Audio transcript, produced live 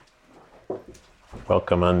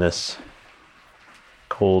Welcome on this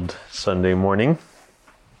cold Sunday morning.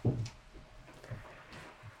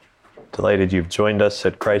 Delighted you've joined us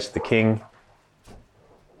at Christ the King.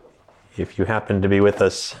 If you happen to be with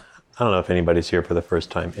us, I don't know if anybody's here for the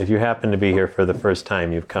first time. If you happen to be here for the first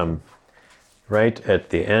time, you've come right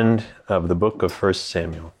at the end of the book of 1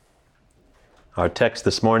 Samuel. Our text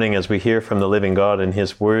this morning, as we hear from the living God in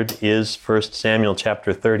His Word, is 1 Samuel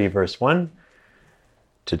chapter 30, verse 1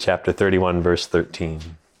 to chapter 31, verse 13.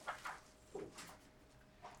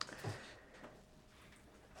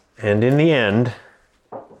 And in the end,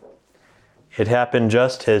 it happened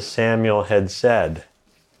just as Samuel had said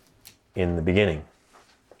in the beginning.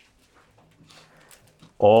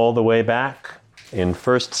 All the way back in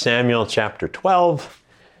 1 Samuel chapter 12,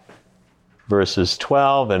 verses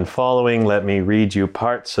 12 and following, let me read you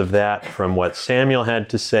parts of that from what Samuel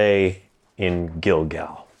had to say in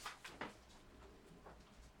Gilgal.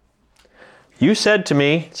 You said to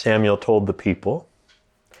me, Samuel told the people,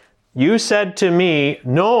 you said to me,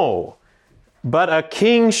 no, but a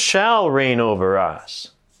king shall reign over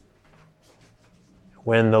us,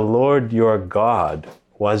 when the Lord your God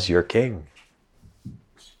was your king.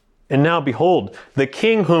 And now behold, the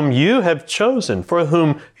king whom you have chosen, for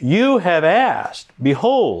whom you have asked,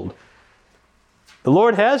 behold, the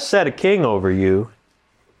Lord has set a king over you.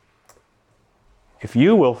 If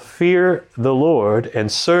you will fear the Lord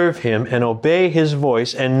and serve Him and obey His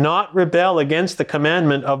voice and not rebel against the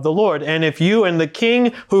commandment of the Lord, and if you and the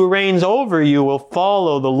king who reigns over you will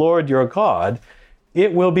follow the Lord your God,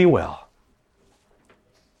 it will be well.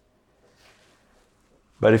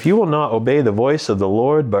 But if you will not obey the voice of the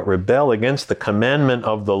Lord, but rebel against the commandment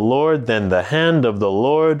of the Lord, then the hand of the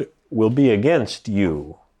Lord will be against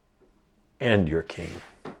you and your king.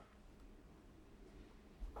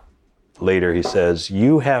 Later he says,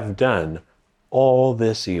 you have done all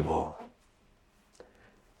this evil.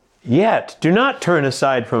 Yet do not turn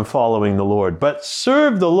aside from following the Lord, but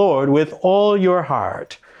serve the Lord with all your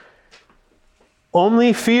heart.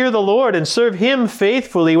 Only fear the Lord and serve Him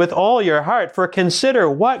faithfully with all your heart, for consider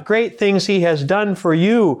what great things He has done for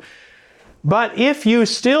you. But if you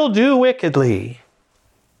still do wickedly,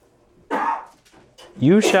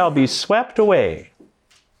 you shall be swept away,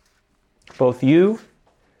 both you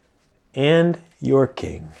and your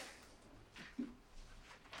king.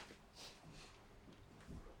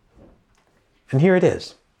 And here it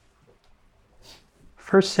is.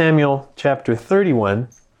 1 Samuel chapter 31,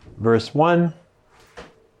 verse 1.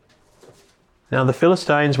 Now the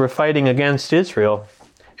Philistines were fighting against Israel,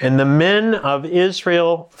 and the men of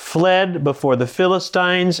Israel fled before the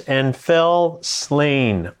Philistines and fell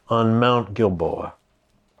slain on Mount Gilboa.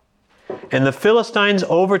 And the Philistines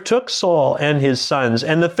overtook Saul and his sons,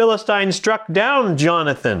 and the Philistines struck down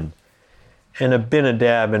Jonathan and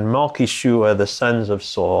Abinadab and Malchishua, the sons of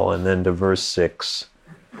Saul. And then to verse 6,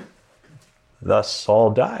 thus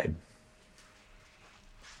Saul died,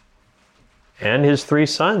 and his 3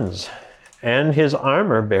 sons, and his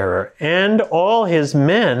armor bearer, and all his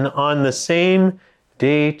men on the same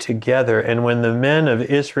day together. And when the men of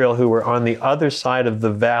Israel who were on the other side of the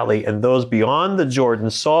valley and those beyond the Jordan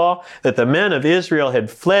saw that the men of Israel had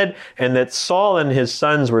fled and that Saul and his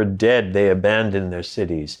sons were dead, they abandoned their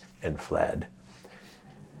cities and fled.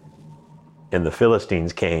 And the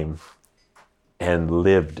Philistines came and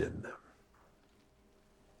lived in them.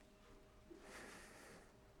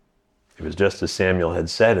 It was just as Samuel had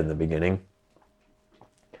said in the beginning.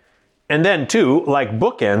 And then, too, like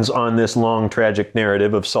bookends on this long, tragic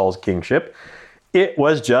narrative of Saul's kingship, it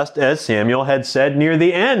was just as Samuel had said near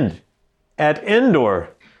the end, at Endor,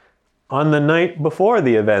 on the night before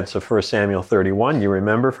the events of 1 Samuel 31. You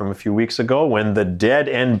remember from a few weeks ago when the dead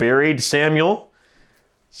and buried Samuel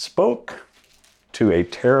spoke to a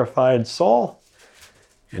terrified Saul.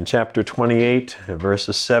 In chapter 28,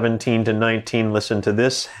 verses 17 to 19, listen to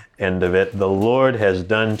this end of it. The Lord has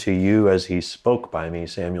done to you as He spoke by me,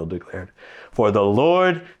 Samuel declared. For the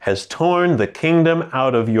Lord has torn the kingdom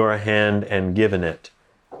out of your hand and given it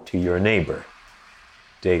to your neighbor,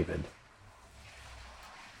 David.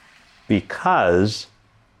 Because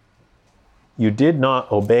you did not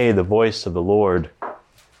obey the voice of the Lord,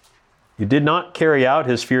 you did not carry out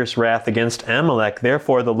His fierce wrath against Amalek.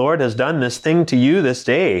 Therefore, the Lord has done this thing to you this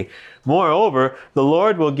day. Moreover, the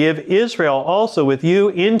Lord will give Israel also with you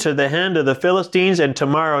into the hand of the Philistines, and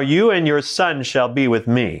tomorrow you and your son shall be with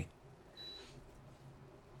me.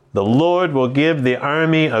 The Lord will give the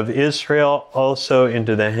army of Israel also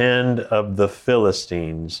into the hand of the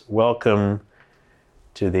Philistines. Welcome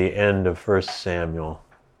to the end of 1 Samuel.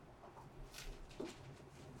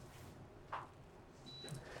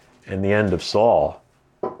 And the end of Saul.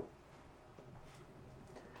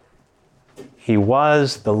 He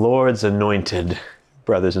was the Lord's anointed,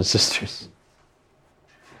 brothers and sisters.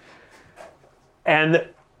 And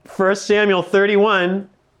 1 Samuel 31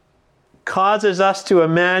 causes us to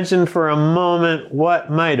imagine for a moment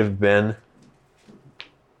what might have been.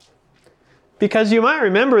 Because you might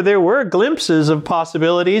remember there were glimpses of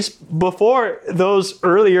possibilities before those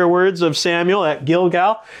earlier words of Samuel at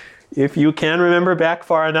Gilgal. If you can remember back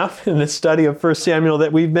far enough in the study of 1 Samuel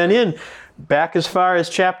that we've been in, back as far as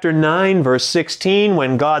chapter 9, verse 16,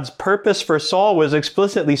 when God's purpose for Saul was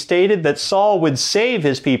explicitly stated that Saul would save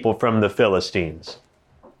his people from the Philistines.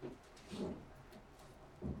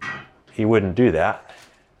 He wouldn't do that.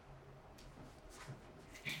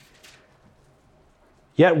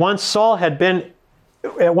 Yet at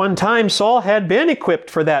one time, Saul had been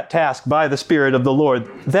equipped for that task by the Spirit of the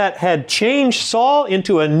Lord that had changed Saul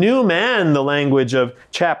into a new man, the language of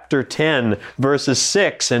chapter 10, verses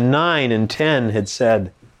 6 and 9 and 10 had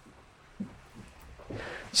said.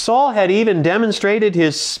 Saul had even demonstrated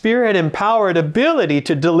his Spirit-empowered ability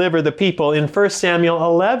to deliver the people in 1 Samuel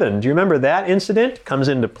 11. Do you remember that incident? Comes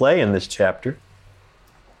into play in this chapter.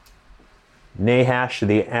 Nahash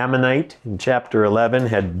the Ammonite in chapter 11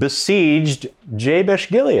 had besieged Jabesh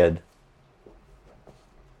Gilead.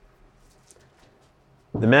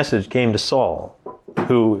 The message came to Saul,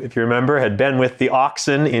 who, if you remember, had been with the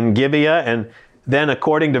oxen in Gibeah, and then,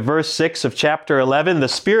 according to verse 6 of chapter 11, the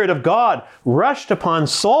Spirit of God rushed upon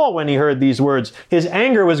Saul when he heard these words. His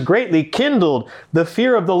anger was greatly kindled. The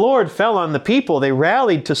fear of the Lord fell on the people. They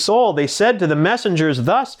rallied to Saul. They said to the messengers,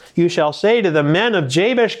 "Thus you shall say to the men of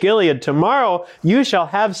Jabesh Gilead, tomorrow you shall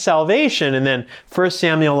have salvation." And then 1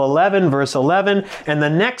 Samuel 11, verse 11, "And the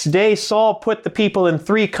next day Saul put the people in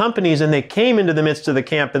 3 companies, and they came into the midst of the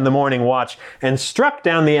camp in the morning watch and struck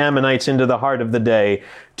down the Ammonites into the heart of the day.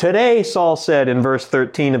 Today," Saul said in verse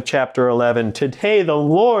 13 of chapter 11, "today the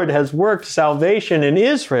Lord has worked salvation in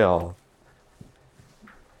Israel."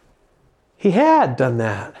 He had done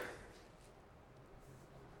that.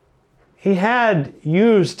 He had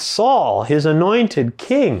used Saul, his anointed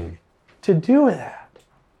king, to do that.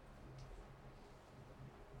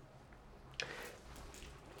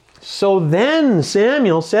 So then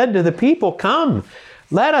Samuel said to the people, "Come,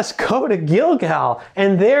 let us go to Gilgal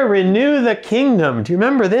and there renew the kingdom." Do you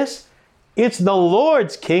remember this? It's the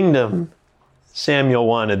Lord's kingdom Samuel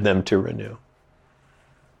wanted them to renew.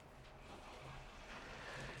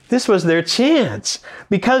 This was their chance,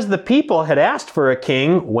 because the people had asked for a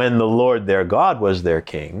king when the Lord their God was their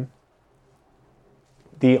king.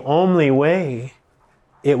 The only way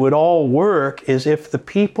it would all work is if the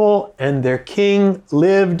people and their king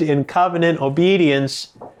lived in covenant obedience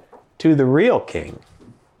to the real king,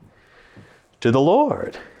 to the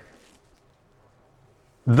Lord.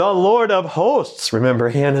 The Lord of hosts, remember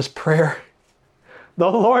Hannah's prayer?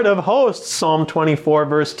 The Lord of hosts, Psalm 24,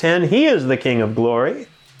 verse 10, He is the King of glory.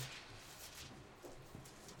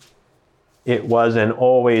 It was and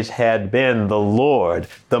always had been the Lord,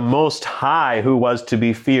 the Most High, who was to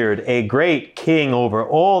be feared, a great King over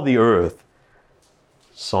all the earth.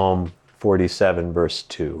 Psalm 47, verse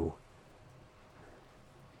 2.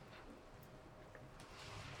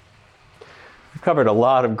 We've covered a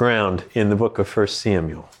lot of ground in the book of 1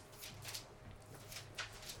 Samuel.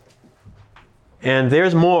 And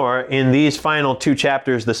there's more in these final 2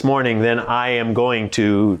 chapters this morning than I am going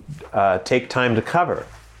to take time to cover.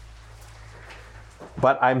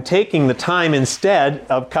 But I'm taking the time instead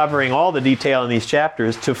of covering all the detail in these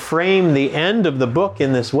chapters to frame the end of the book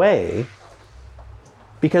in this way,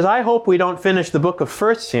 because I hope we don't finish the book of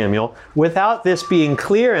 1 Samuel without this being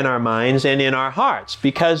clear in our minds and in our hearts,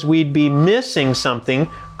 because we'd be missing something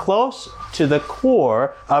close to the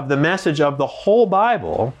core of the message of the whole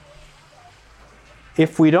Bible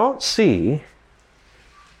if we don't see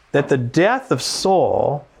that the death of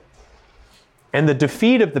Saul and the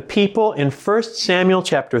defeat of the people in 1 Samuel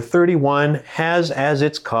chapter 31 has as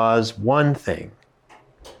its cause one thing.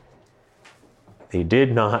 They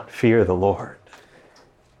did not fear the Lord.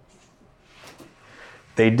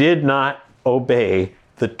 They did not obey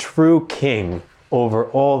the true King over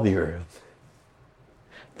all the earth.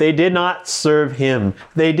 They did not serve Him.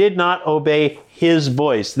 They did not obey His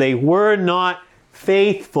voice. They were not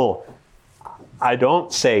faithful. I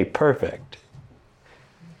don't say perfect.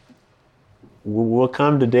 We'll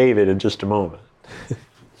come to David in just a moment.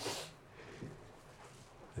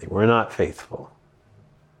 They were not faithful.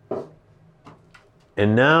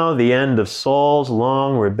 And now the end of Saul's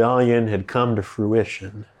long rebellion had come to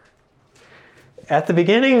fruition. At the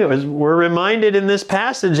beginning, we're reminded in this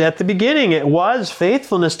passage, at the beginning, it was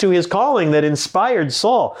faithfulness to his calling that inspired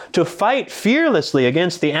Saul to fight fearlessly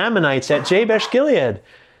against the Ammonites at Jabesh Gilead.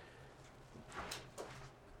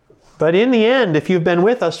 But in the end, if you've been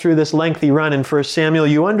with us through this lengthy run in 1 Samuel,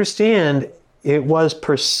 you understand it was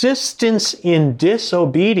persistence in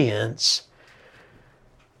disobedience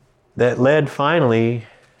that led finally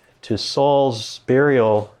to Saul's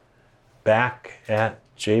burial back at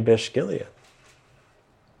Jabesh Gilead.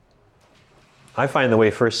 I find the way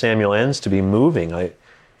 1 Samuel ends to be moving.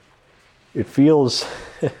 It feels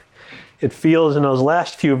in those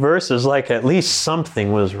last few verses like at least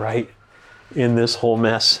something was right in this whole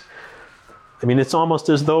mess. I mean, it's almost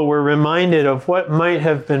as though we're reminded of what might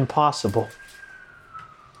have been possible.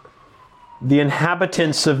 The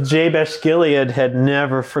inhabitants of Jabesh Gilead had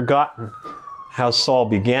never forgotten how Saul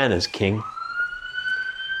began as king.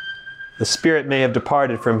 The Spirit may have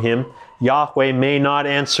departed from him. Yahweh may not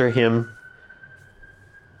answer him.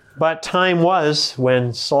 But time was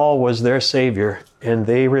when Saul was their Savior, and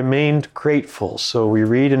they remained grateful. So we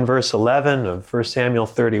read in verse 11 of 1 Samuel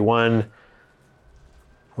 31,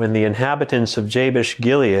 when the inhabitants of Jabesh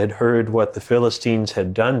Gilead heard what the Philistines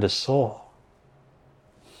had done to Saul,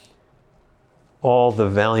 all the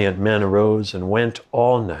valiant men arose and went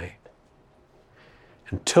all night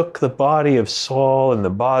and took the body of Saul and the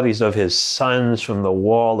bodies of his sons from the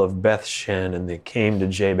wall of Bethshan, and they came to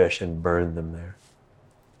Jabesh and burned them there.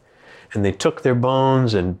 And they took their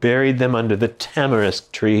bones and buried them under the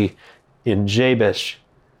tamarisk tree in Jabesh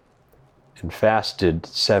and fasted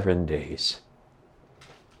 7 days.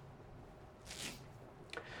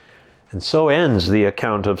 And so ends the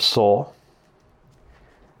account of Saul,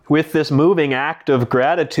 with this moving act of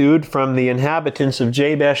gratitude from the inhabitants of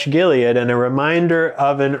Jabesh Gilead and a reminder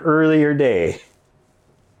of an earlier day.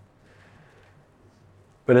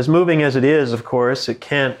 But as moving as it is, of course, it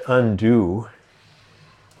can't undo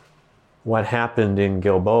what happened in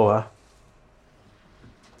Gilboa.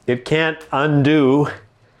 It can't undo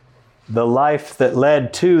the life that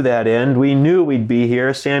led to that end. We knew we'd be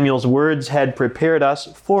here. Samuel's words had prepared us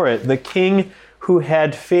for it. The king who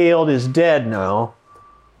had failed is dead now,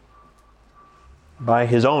 by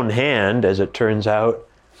his own hand, as it turns out.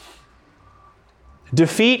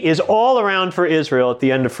 Defeat is all around for Israel at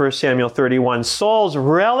the end of 1 Samuel 31. Saul's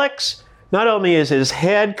relics, not only is his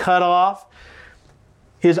head cut off,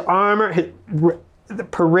 his armor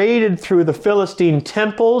paraded through the Philistine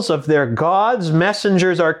temples of their gods.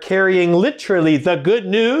 Messengers are carrying literally the good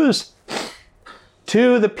news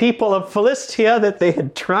to the people of Philistia that they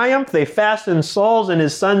had triumphed. They fastened Saul's and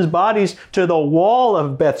his sons' bodies to the wall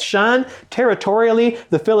of Bethshan. Territorially,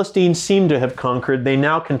 the Philistines seem to have conquered. They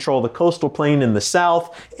now control the coastal plain in the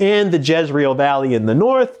south and the Jezreel Valley in the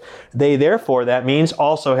north. They therefore, that means,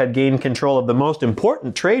 also had gained control of the most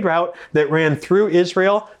important trade route that ran through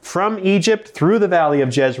Israel, from Egypt through the valley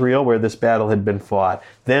of Jezreel, where this battle had been fought,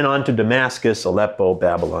 then on to Damascus, Aleppo,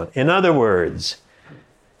 Babylon. In other words,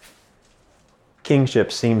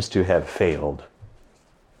 kingship seems to have failed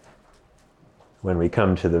when we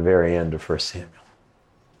come to the very end of 1 Samuel.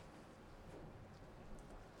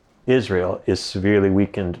 Israel is severely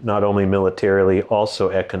weakened, not only militarily, also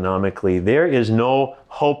economically. There is no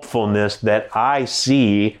hopefulness that I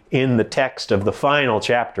see in the text of the final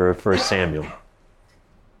chapter of 1 Samuel.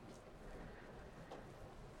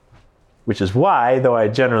 Which is why, though I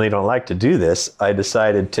generally don't like to do this, I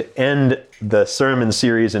decided to end the sermon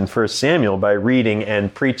series in 1 Samuel by reading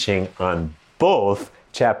and preaching on both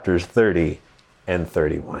chapters 30 and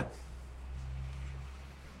 31.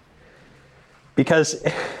 Because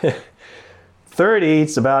 30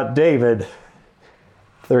 is about David,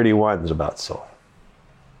 31 is about Saul.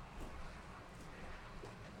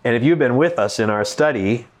 And if you've been with us in our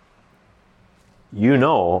study, you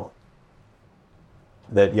know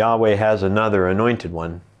that Yahweh has another anointed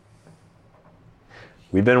one.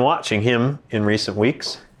 We've been watching him in recent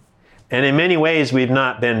weeks, and in many ways we've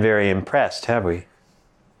not been very impressed, have we?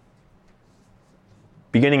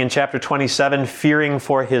 Beginning in chapter 27, fearing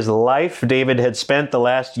for his life, David had spent the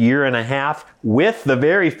last year and a half with the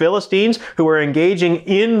very Philistines who were engaging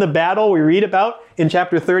in the battle we read about in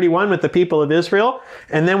chapter 31 with the people of Israel.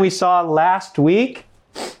 And then we saw last week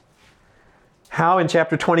how in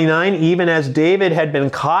chapter 29, even as David had been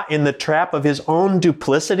caught in the trap of his own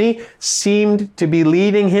duplicity, seemed to be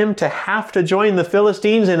leading him to have to join the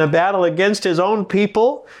Philistines in a battle against his own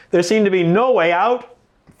people. There seemed to be no way out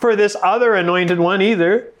for this other anointed one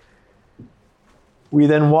either. We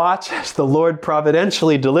then watch as the Lord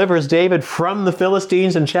providentially delivers David from the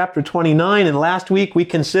Philistines in chapter 29. And last week we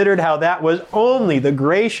considered how that was only the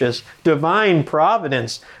gracious divine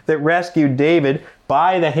providence that rescued David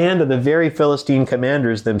by the hand of the very Philistine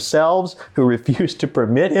commanders themselves, who refused to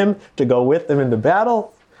permit him to go with them into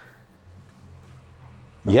battle.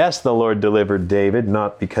 Yes, the Lord delivered David,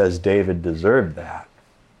 not because David deserved that,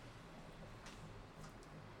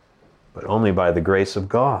 but only by the grace of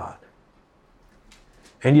God.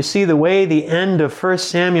 And you see, the way the end of 1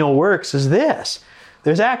 Samuel works is this.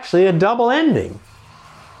 There's actually a double ending.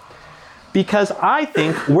 Because I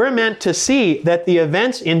think we're meant to see that the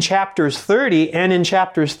events in chapters 30 and in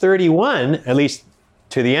chapters 31, at least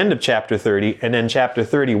to the end of chapter 30 and then chapter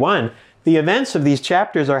 31, the events of these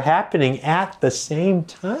chapters are happening at the same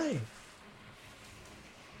time.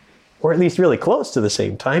 Or at least really close to the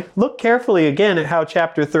same time. Look carefully again at how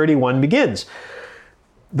chapter 31 begins.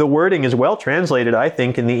 The wording is well translated, I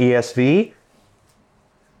think, in the ESV.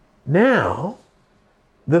 Now,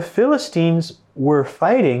 the Philistines were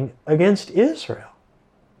fighting against Israel.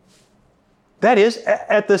 That is,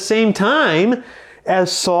 at the same time as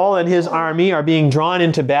Saul and his army are being drawn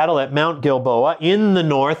into battle at Mount Gilboa in the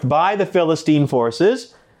north by the Philistine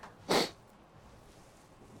forces,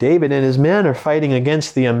 David and his men are fighting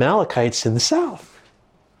against the Amalekites in the south.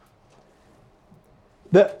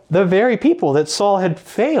 The very people that Saul had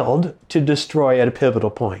failed to destroy at a pivotal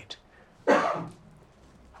point.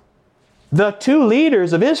 The two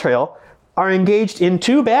leaders of Israel are engaged in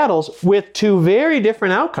two battles with two very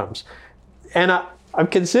different outcomes. And I've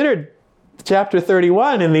considered chapter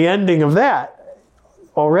 31 and the ending of that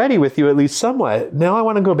already with you, at least somewhat. Now I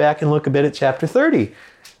want to go back and look a bit at chapter 30.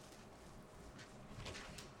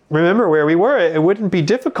 Remember where we were. It wouldn't be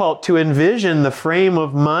difficult to envision the frame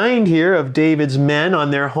of mind here of David's men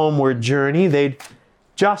on their homeward journey. They'd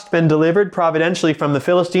just been delivered providentially from the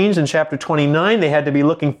Philistines in chapter 29. They had to be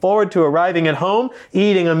looking forward to arriving at home,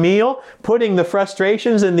 eating a meal, putting the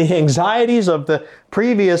frustrations and the anxieties of the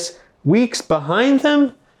previous weeks behind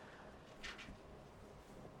them.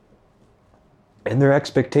 And their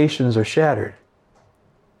expectations are shattered.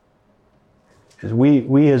 As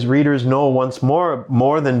we as readers know once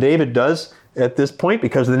more than David does at this point,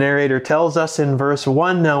 because the narrator tells us in verse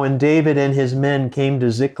 1, now when David and his men came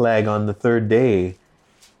to Ziklag on the third day,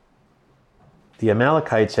 the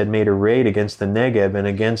Amalekites had made a raid against the Negeb and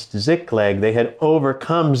against Ziklag. They had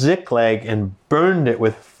overcome Ziklag and burned it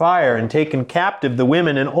with fire and taken captive the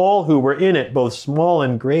women and all who were in it, both small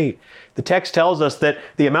and great. The text tells us that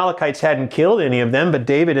the Amalekites hadn't killed any of them, but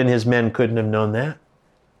David and his men couldn't have known that.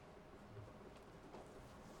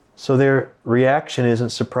 So their reaction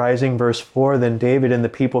isn't surprising. Verse 4, then David and the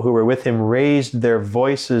people who were with him raised their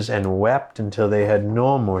voices and wept until they had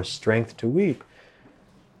no more strength to weep.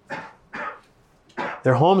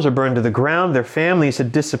 Their homes are burned to the ground, their families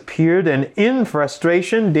had disappeared, and in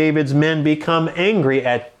frustration, David's men become angry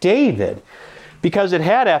at David. Because it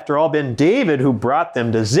had, after all, been David who brought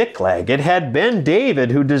them to Ziklag. It had been David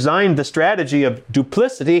who designed the strategy of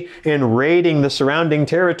duplicity in raiding the surrounding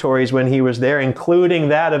territories when he was there, including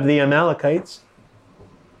that of the Amalekites.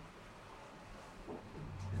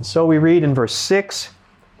 And so we read in verse 6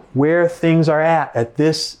 where things are at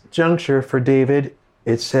this juncture for David.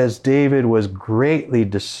 It says David was greatly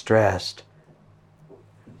distressed,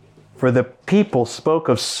 for the people spoke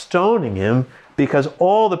of stoning him, because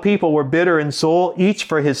all the people were bitter in soul, each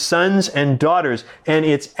for his sons and daughters. And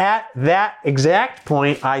it's at that exact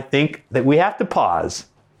point, I think, that we have to pause.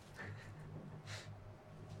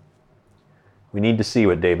 We need to see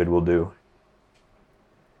what David will do.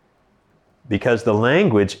 Because the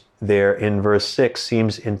language there in verse 6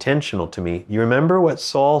 seems intentional to me. You remember what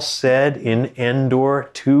Saul said in Endor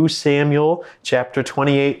 2 Samuel, chapter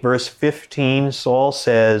 28, verse 15? Saul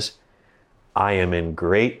says, I am in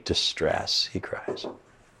great distress, he cries.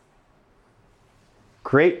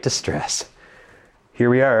 Great distress. Here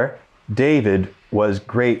we are. David was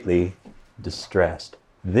greatly distressed.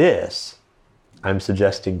 This, I'm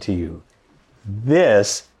suggesting to you,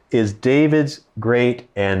 this is David's great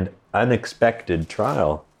and unexpected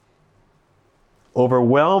trial.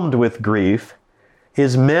 Overwhelmed with grief,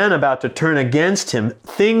 his men about to turn against him,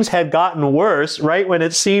 things had gotten worse right when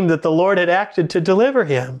it seemed that the Lord had acted to deliver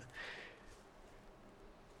him.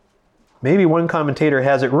 Maybe one commentator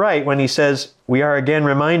has it right when he says, we are again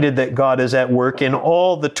reminded that God is at work in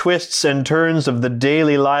all the twists and turns of the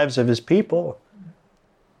daily lives of his people.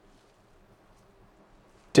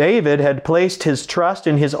 David had placed his trust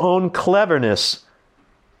in his own cleverness.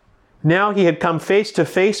 Now he had come face to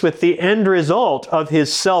face with the end result of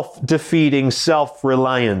his self-defeating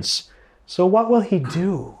self-reliance. So what will he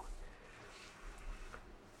do?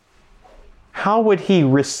 How would he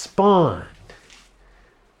respond?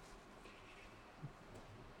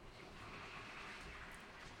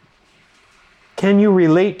 Can you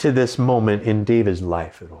relate to this moment in David's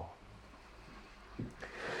life at all?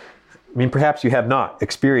 I mean, perhaps you have not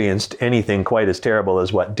experienced anything quite as terrible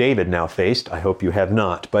as what David now faced. I hope you have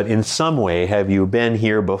not. But in some way, have you been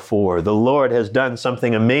here before? The Lord has done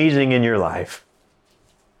something amazing in your life.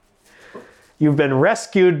 You've been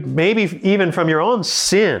rescued, maybe even from your own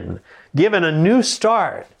sin, given a new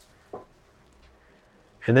start.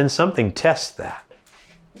 And then something tests that.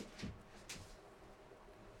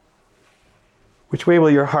 Which way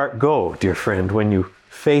will your heart go, dear friend, when you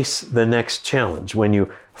face the next challenge, when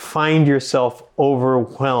you find yourself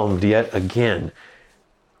overwhelmed yet again?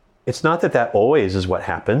 It's not that that always is what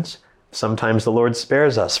happens. Sometimes the Lord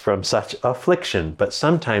spares us from such affliction, but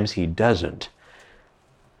sometimes He doesn't.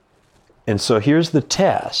 And so here's the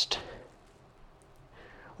test.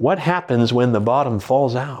 What happens when the bottom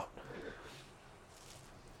falls out?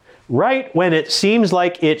 Right when it seems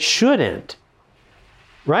like it shouldn't.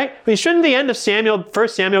 Right? I mean, shouldn't the end of 1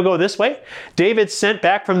 Samuel go this way? David's sent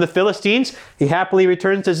back from the Philistines. He happily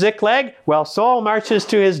returns to Ziklag while Saul marches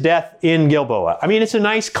to his death in Gilboa. I mean, it's a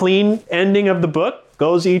nice, clean ending of the book.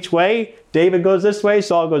 Goes each way. David goes this way.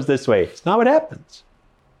 Saul goes this way. It's not what happens.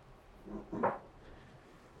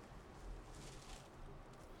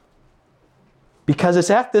 Because it's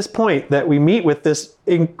at this point that we meet with this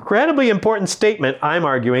incredibly important statement, I'm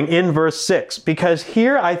arguing, in verse 6. Because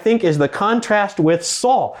here, I think, is the contrast with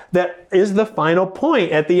Saul. That is the final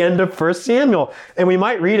point at the end of 1 Samuel. And we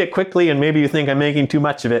might read it quickly, and maybe you think I'm making too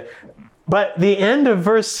much of it. But the end of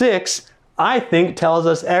verse 6, I think, tells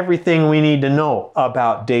us everything we need to know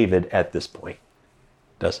about David at this point.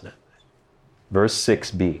 Doesn't it? Verse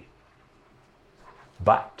 6b.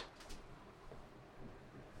 But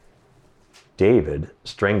David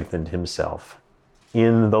strengthened himself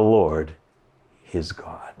in the Lord his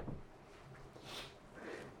God.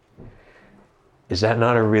 Is that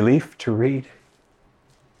not a relief to read?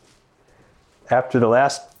 After the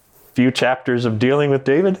last few chapters of dealing with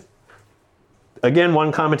David? Again,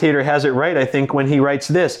 one commentator has it right, I think, when he writes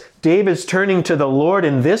this. David's turning to the Lord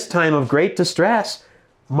in this time of great distress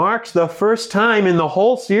marks the first time in the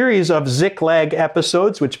whole series of Ziklag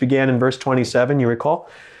episodes, which began in verse 27, you recall,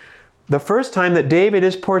 the first time that David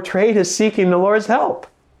is portrayed as seeking the Lord's help.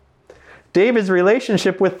 David's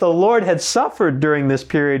relationship with the Lord had suffered during this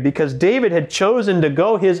period because David had chosen to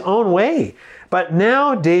go his own way. But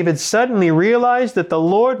now David suddenly realized that the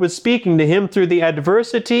Lord was speaking to him through the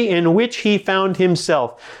adversity in which he found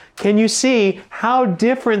himself. Can you see how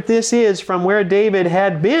different this is from where David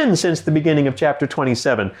had been since the beginning of chapter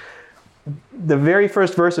 27? The very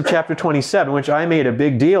first verse of chapter 27, which I made a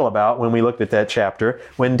big deal about when we looked at that chapter,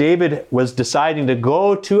 when David was deciding to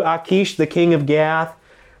go to Achish, the king of Gath,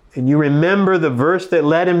 and you remember the verse that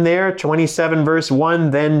led him there, 27 verse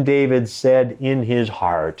 1, then David said in his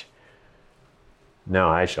heart, now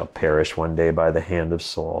I shall perish one day by the hand of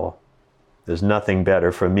Saul. There's nothing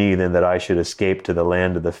better for me than that I should escape to the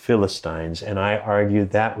land of the Philistines. And I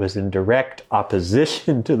argued that was in direct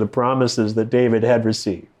opposition to the promises that David had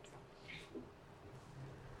received.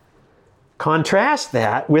 Contrast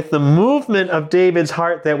that with the movement of David's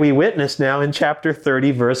heart that we witness now in chapter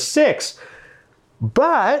 30, verse 6.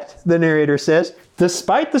 But, the narrator says,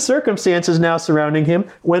 despite the circumstances now surrounding him,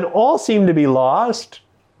 when all seem to be lost,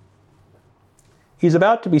 he's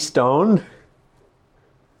about to be stoned,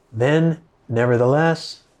 then,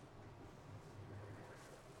 nevertheless,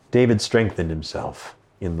 David strengthened himself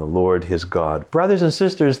in the Lord his God. Brothers and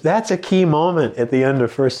sisters, that's a key moment at the end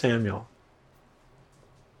of 1 Samuel.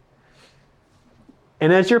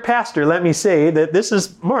 And as your pastor, let me say that this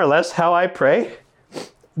is more or less how I pray,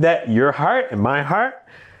 that your heart and my heart,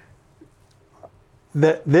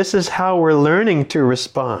 that this is how we're learning to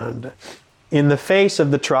respond in the face of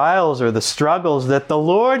the trials or the struggles that the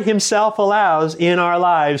Lord himself allows in our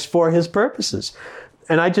lives for his purposes.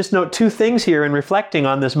 And I just note two things here in reflecting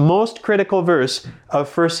on this most critical verse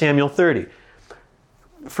of 1 Samuel 30.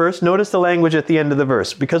 First, notice the language at the end of the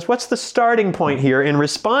verse, because what's the starting point here in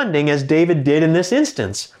responding as David did in this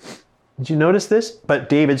instance? Did you notice this? But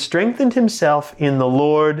David strengthened himself in the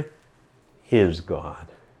Lord his God.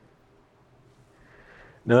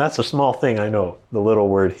 Now that's a small thing, I know, the little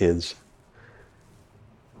word his.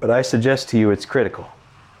 But I suggest to you it's critical.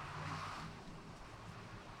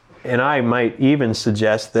 And I might even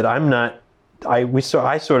suggest that I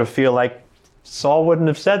sort of feel like Saul wouldn't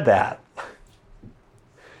have said that.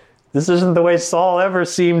 This isn't the way Saul ever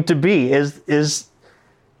seemed to be. Is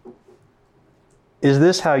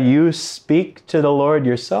this how you speak to the Lord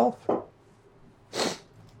yourself?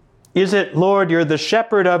 Is it, Lord, you're the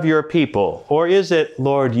shepherd of your people? Or is it,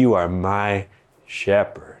 Lord, you are my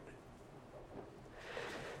shepherd?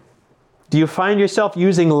 Do you find yourself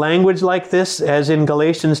using language like this, as in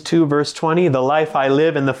Galatians 2, verse 20? The life I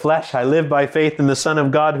live in the flesh, I live by faith in the Son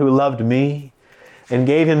of God who loved me and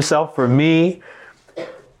gave himself for me.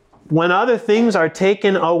 When other things are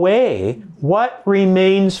taken away, what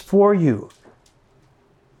remains for you?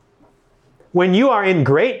 when you are in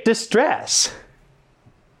great distress.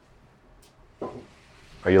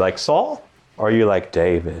 Are you like Saul or are you like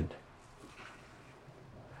David?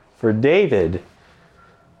 For David,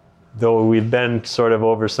 though we've been sort of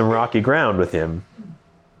over some rocky ground with him,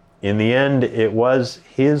 in the end, it was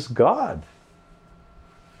his God.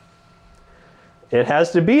 It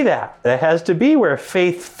has to be that. It has to be where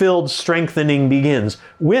faith-filled strengthening begins,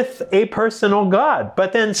 with a personal God.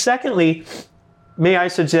 But then secondly, may I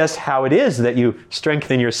suggest how it is that you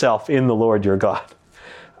strengthen yourself in the Lord your God?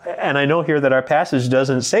 And I know here that our passage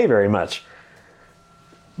doesn't say very much.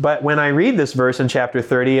 But when I read this verse in chapter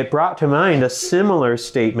 30, it brought to mind a similar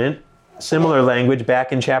statement, similar language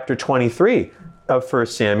back in chapter 23 of 1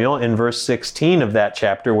 Samuel, in verse 16 of that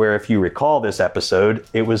chapter, where, if you recall this episode,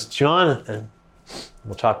 it was Jonathan.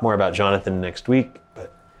 We'll talk more about Jonathan next week,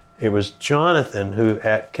 but it was Jonathan who,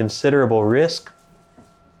 at considerable risk,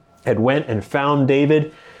 had went and found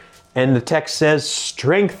David, and the text says,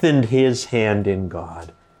 strengthened his hand in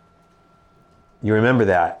God. You remember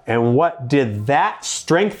that. And what did that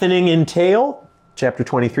strengthening entail? Chapter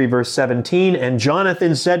 23, verse 17, and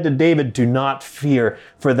Jonathan said to David, do not fear,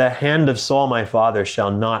 for the hand of Saul my father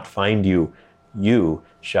shall not find you. You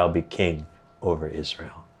shall be king over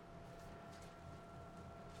Israel.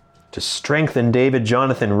 To strengthen David,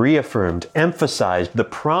 Jonathan reaffirmed, emphasized the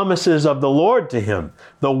promises of the Lord to him,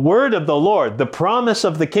 the word of the Lord, the promise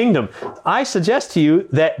of the kingdom. I suggest to you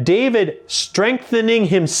that David strengthening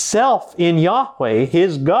himself in Yahweh,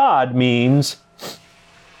 his God, means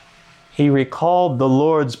he recalled the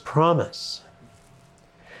Lord's promise.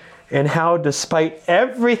 And how, despite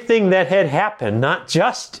everything that had happened, not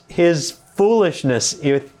just his foolishness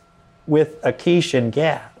with Achish and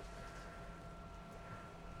Gath,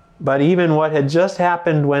 but even what had just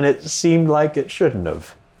happened when it seemed like it shouldn't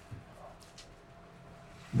have.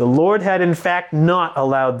 The Lord had in fact not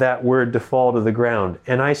allowed that word to fall to the ground.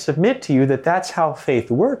 And I submit to you that that's how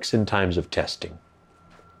faith works in times of testing.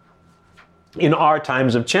 In our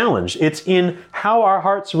times of challenge. It's in how our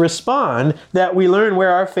hearts respond that we learn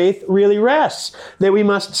where our faith really rests. That we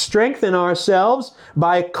must strengthen ourselves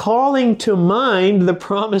by calling to mind the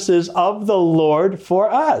promises of the Lord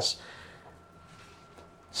for us.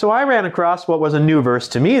 So I ran across what was a new verse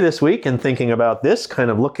to me this week, and thinking about this, kind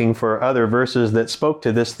of looking for other verses that spoke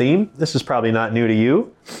to this theme. This is probably not new to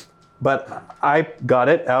you, but I got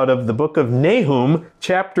it out of the book of Nahum,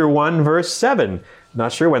 chapter 1, verse 7.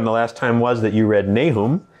 Not sure when the last time was that you read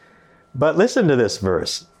Nahum, but listen to this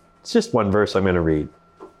verse. It's just one verse I'm going to read.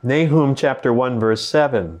 Nahum, chapter 1, verse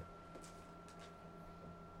 7.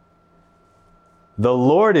 The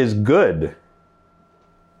Lord is good,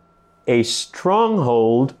 a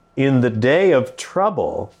stronghold in the day of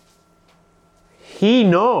trouble. He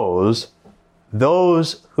knows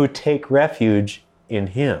those who take refuge in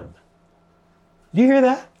him. Do you hear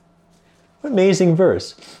that? What an amazing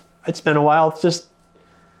verse. I'd spent a while just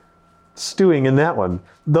stewing in that one.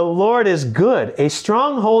 The Lord is good, a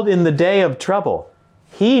stronghold in the day of trouble.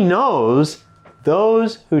 He knows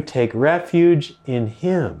those who take refuge in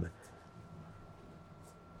him.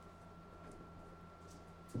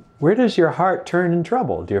 Where does your heart turn in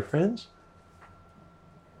trouble, dear friends?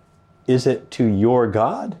 Is it to your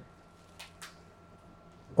God?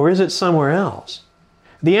 Or is it somewhere else?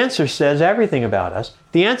 The answer says everything about us.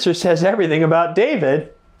 The answer says everything about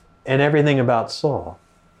David and everything about Saul.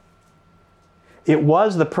 It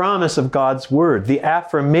was the promise of God's word, the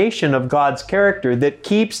affirmation of God's character that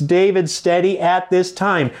keeps David steady at this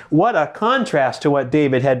time. What a contrast to what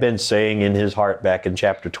David had been saying in his heart back in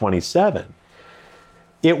chapter 27.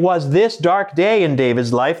 It was this dark day in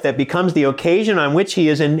David's life that becomes the occasion on which he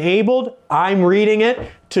is enabled, I'm reading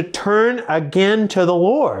it, to turn again to the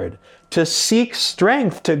Lord, to seek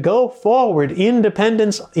strength, to go forward in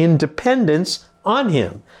dependence on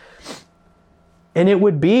him. And it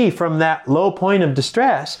would be from that low point of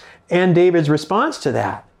distress and David's response to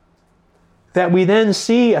that we then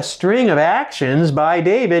see a string of actions by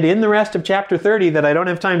David in the rest of chapter 30 that I don't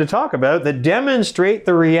have time to talk about, that demonstrate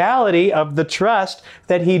the reality of the trust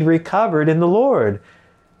that he'd recovered in the Lord.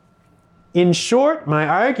 In short, my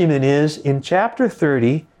argument is, in chapter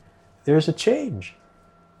 30, there's a change.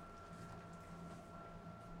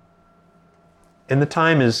 And the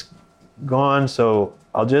time is gone, so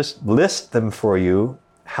I'll just list them for you,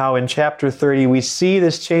 how in chapter 30 we see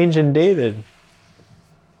this change in David.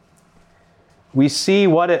 We see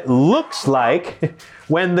what it looks like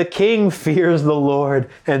when the king fears the Lord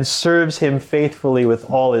and serves him faithfully with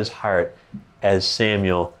all his heart, as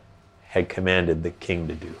Samuel had commanded the king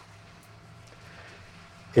to do.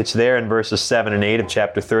 It's there in verses 7 and 8 of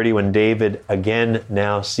chapter 30 when David again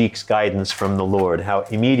now seeks guidance from the Lord. How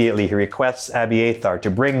immediately he requests Abiathar to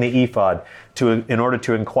bring the ephod in order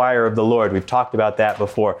to inquire of the Lord. We've talked about that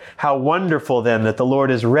before. How wonderful then that the Lord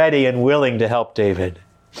is ready and willing to help David.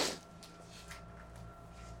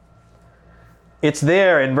 It's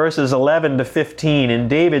there in verses 11 to 15 in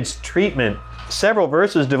David's treatment. Several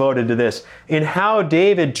verses devoted to this, in how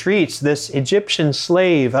David treats this Egyptian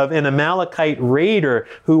slave of an Amalekite raider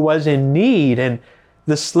who was in need, and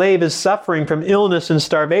the slave is suffering from illness and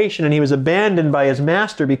starvation, and he was abandoned by his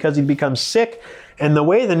master because he'd become sick. And the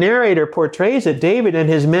way the narrator portrays it, David and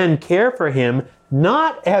his men care for him,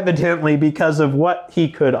 not evidently because of what he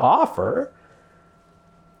could offer,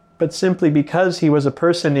 but simply because he was a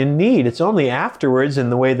person in need. It's only afterwards,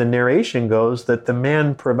 in the way the narration goes, that the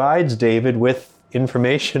man provides David with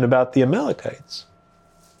information about the Amalekites.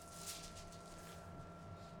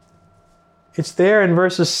 It's there in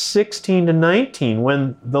verses 16 to 19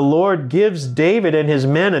 when the Lord gives David and his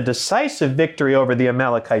men a decisive victory over the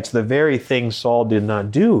Amalekites, the very thing Saul did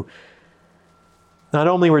not do. Not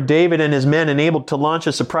only were David and his men enabled to launch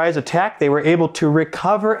a surprise attack, they were able to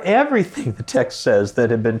recover everything, the text says,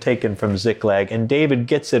 that had been taken from Ziklag. And David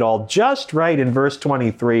gets it all just right in verse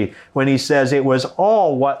 23 when he says, "It was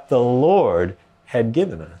all what the Lord had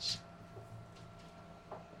given us.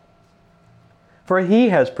 For he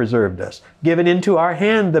has preserved us, given into our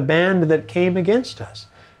hand the band that came against us."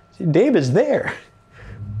 See, David's there.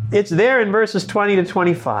 It's there in verses 20 to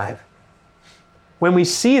 25. When we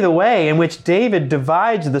see the way in which David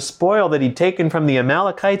divides the spoil that he'd taken from the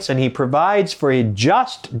Amalekites, and he provides for a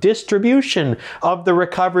just distribution of the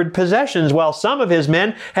recovered possessions, while some of his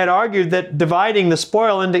men had argued that dividing the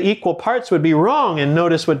spoil into equal parts would be wrong. And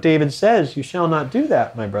notice what David says, "You shall not do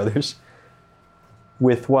that, my brothers,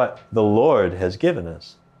 with what the Lord has given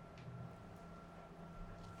us.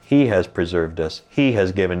 He has preserved us. He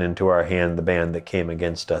has given into our hand the band that came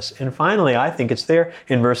against us." And finally, I think it's there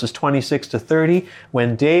in verses 26 to 30,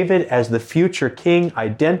 when David, as the future king,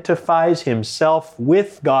 identifies himself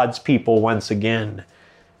with God's people once again.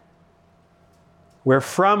 Where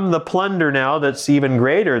from the plunder now that's even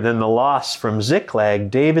greater than the loss from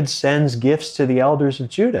Ziklag, David sends gifts to the elders of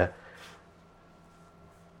Judah.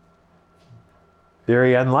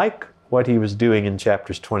 Very unlike what he was doing in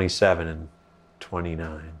chapters 27 and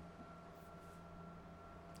 29.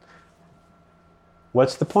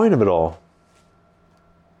 What's the point of it all?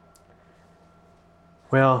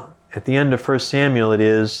 Well, at the end of 1 Samuel, it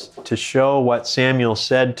is to show what Samuel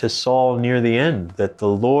said to Saul near the end, that the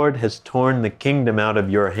Lord has torn the kingdom out of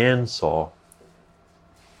your hand, Saul,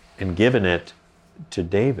 and given it to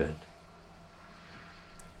David.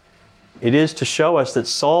 It is to show us that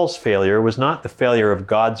Saul's failure was not the failure of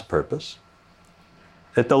God's purpose,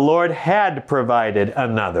 that the Lord had provided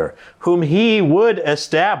another whom he would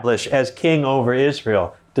establish as king over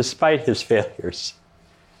Israel, despite his failures.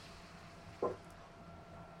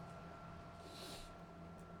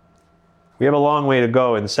 We have a long way to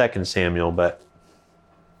go in 2 Samuel, but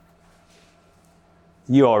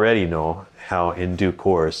you already know how in due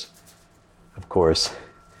course, of course,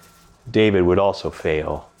 David would also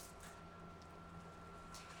fail.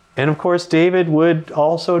 And of course, David would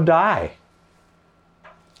also die.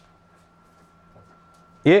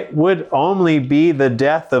 It would only be the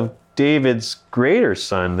death of David's greater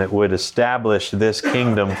son that would establish this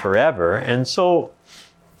kingdom forever. And so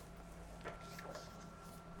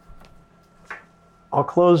I'll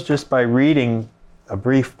close just by reading a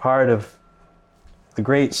brief part of the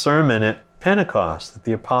great sermon at Pentecost that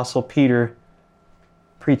the Apostle Peter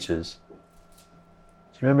preaches.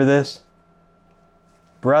 Do you remember this?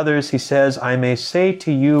 "Brothers," he says, "I may say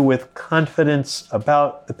to you with confidence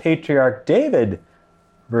about the patriarch David,"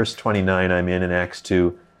 verse 29 I'm in Acts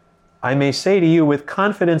 2, "I may say to you with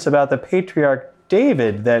confidence about the patriarch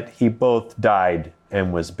David that he both died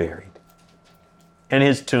and was buried. And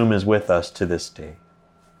his tomb is with us to this day.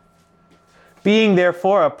 Being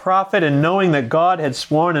therefore a prophet, and knowing that God had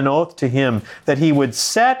sworn an oath to him that he would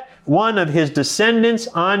set one of his descendants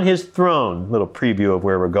on his throne." Little preview of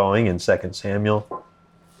where we're going in 2 Samuel.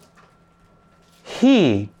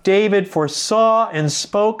 "He, David, foresaw and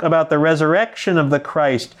spoke about the resurrection of the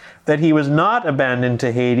Christ, that he was not abandoned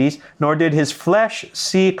to Hades, nor did his flesh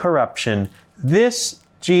see corruption. This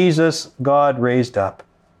Jesus God raised up,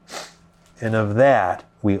 and of that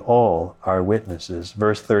we all are witnesses."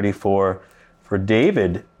 Verse 34, "For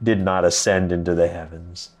David did not ascend into the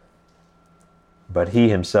heavens, but he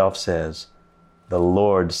himself says, 'The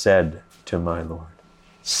Lord said to my Lord,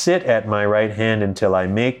 sit at my right hand until I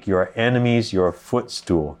make your enemies your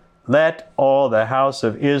footstool.' Let all the house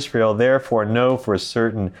of Israel therefore know for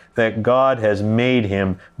certain that God has made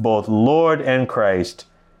him both Lord and Christ,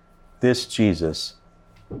 this Jesus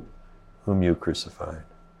whom you crucified.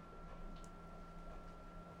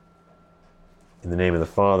 In the name of the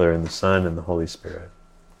Father, and the Son, and the Holy Spirit.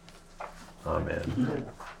 Amen.